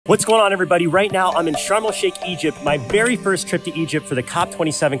What's going on, everybody? Right now, I'm in Sharm el-Sheikh, Egypt, my very first trip to Egypt for the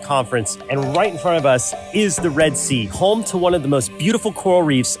COP27 conference. And right in front of us is the Red Sea, home to one of the most beautiful coral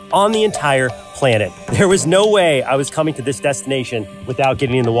reefs on the entire planet. There was no way I was coming to this destination without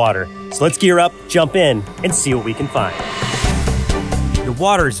getting in the water. So let's gear up, jump in, and see what we can find. The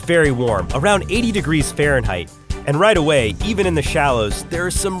water is very warm, around 80 degrees Fahrenheit. And right away, even in the shallows, there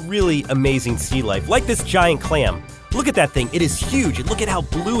is some really amazing sea life, like this giant clam. Look at that thing, it is huge, and look at how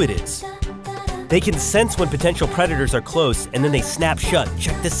blue it is. They can sense when potential predators are close, and then they snap shut.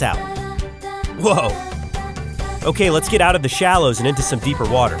 Check this out. Whoa. Okay, let's get out of the shallows and into some deeper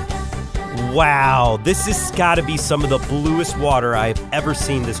water. Wow, this has gotta be some of the bluest water I've ever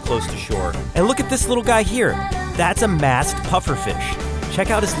seen this close to shore. And look at this little guy here. That's a masked pufferfish. Check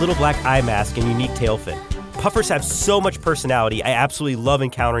out his little black eye mask and unique tail fin. Puffers have so much personality, I absolutely love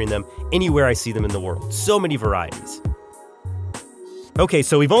encountering them anywhere I see them in the world. So many varieties. Okay,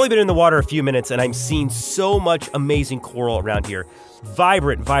 so we've only been in the water a few minutes and I'm seeing so much amazing coral around here.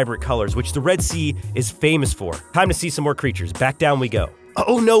 Vibrant, vibrant colors, which the Red Sea is famous for. Time to see some more creatures. Back down we go.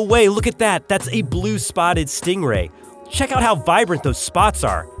 Oh, no way, look at that. That's a blue spotted stingray. Check out how vibrant those spots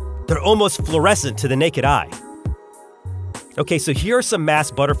are. They're almost fluorescent to the naked eye. Okay, so here are some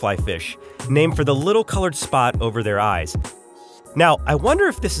masked butterfly fish, named for the little colored spot over their eyes. Now, I wonder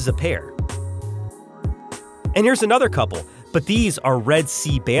if this is a pair. And here's another couple, but these are Red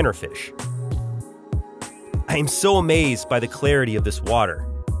Sea bannerfish. I am so amazed by the clarity of this water.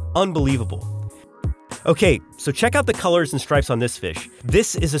 Unbelievable. Okay, so check out the colors and stripes on this fish.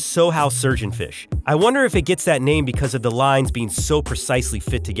 This is a Sohau surgeonfish. I wonder if it gets that name because of the lines being so precisely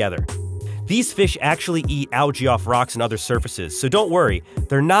fit together. These fish actually eat algae off rocks and other surfaces, so don't worry,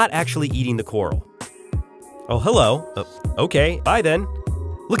 they're not actually eating the coral. Oh, hello. Okay, bye then.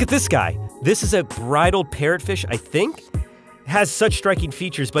 Look at this guy. This is a bridled parrotfish, I think? It has such striking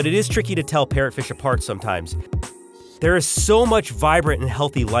features, but it is tricky to tell parrotfish apart sometimes. There is so much vibrant and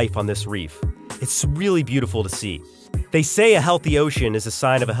healthy life on this reef. It's really beautiful to see. They say a healthy ocean is a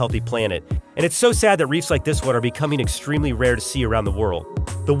sign of a healthy planet, and it's so sad that reefs like this one are becoming extremely rare to see around the world.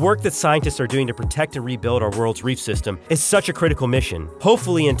 The work that scientists are doing to protect and rebuild our world's reef system is such a critical mission.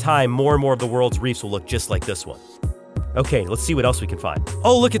 Hopefully in time, more and more of the world's reefs will look just like this one. Okay, let's see what else we can find.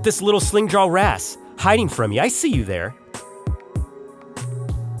 Oh, look at this little slingjaw wrasse, hiding from you. I see you there.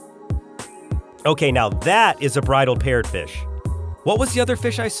 Okay, now that is a bridled parrotfish. What was the other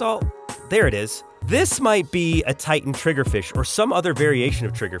fish I saw? There it is. This might be a Titan triggerfish or some other variation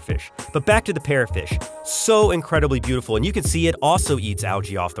of triggerfish. But back to the parrotfish. So incredibly beautiful, and you can see it also eats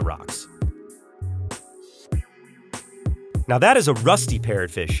algae off the rocks. Now that is a rusty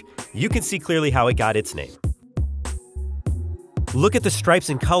parrotfish. You can see clearly how it got its name. Look at the stripes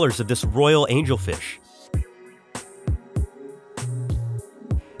and colors of this royal angelfish.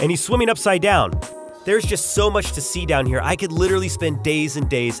 And he's swimming upside down. There's just so much to see down here. I could literally spend days and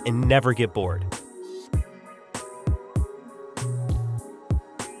days and never get bored.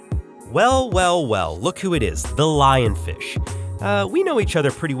 Well, well, well, look who it is, the lionfish. We know each other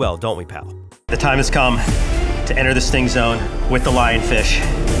pretty well, don't we, pal? The time has come to enter the sting zone with the lionfish.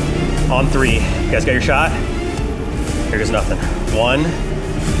 On 3. You guys got your shot? Here goes nothing. 1, 2,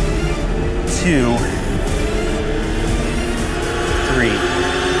 3.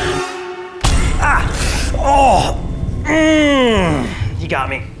 Ah! Oh! You got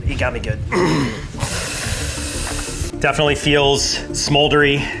me. You got me good. Definitely feels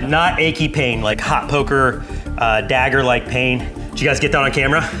smoldery, not achy pain, like hot poker, dagger-like pain. Did you guys get that on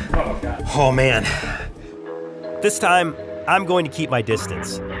camera? Oh, God. Oh, man. This time, I'm going to keep my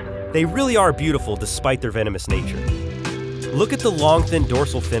distance. They really are beautiful despite their venomous nature. Look at the long, thin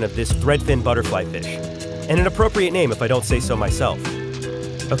dorsal fin of this threadfin butterfly fish. And an appropriate name if I don't say so myself.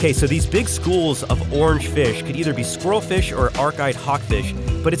 Okay, so these big schools of orange fish could either be squirrelfish or arc-eyed hawkfish,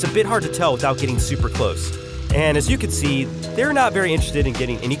 but it's a bit hard to tell without getting super close. And as you can see, they're not very interested in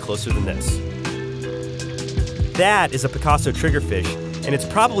getting any closer than this. That is a Picasso triggerfish, and it's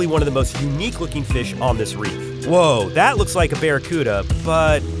probably one of the most unique-looking fish on this reef. Whoa, that looks like a barracuda,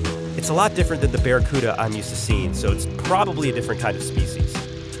 but it's a lot different than the barracuda I'm used to seeing, so it's probably a different kind of species.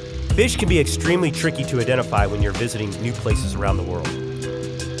 Fish can be extremely tricky to identify when you're visiting new places around the world.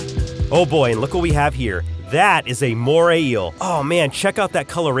 Oh boy, and look what we have here. That is a moray eel. Oh man, check out that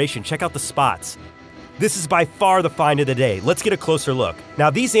coloration, check out the spots. This is by far the find of the day. Let's get a closer look. Now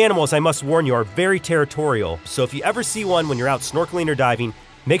these animals, I must warn you, are very territorial, so if you ever see one when you're out snorkeling or diving,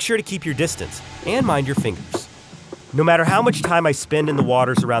 make sure to keep your distance and mind your fingers. No matter how much time I spend in the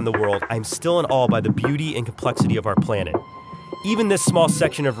waters around the world, I'm still in awe by the beauty and complexity of our planet. Even this small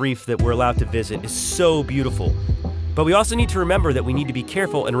section of reef that we're allowed to visit is so beautiful. But we also need to remember that we need to be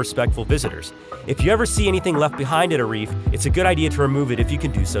careful and respectful visitors. If you ever see anything left behind at a reef, it's a good idea to remove it if you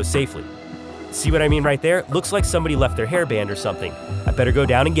can do so safely. See what I mean right there? Looks like somebody left their hairband or something. I better go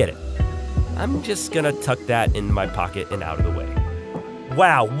down and get it. I'm just gonna tuck that in my pocket and out of the way.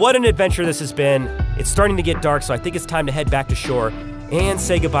 Wow, what an adventure this has been. It's starting to get dark, so I think it's time to head back to shore and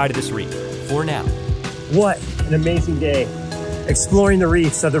say goodbye to this reef for now. What an amazing day exploring the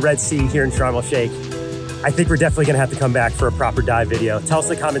reefs of the Red Sea here in Sharm el-Sheikh. I think we're definitely gonna have to come back for a proper dive video. Tell us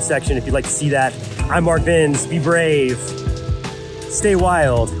in the comment section if you'd like to see that. I'm Mark Vins, be brave, stay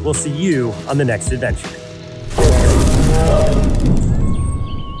wild. We'll see you on the next adventure.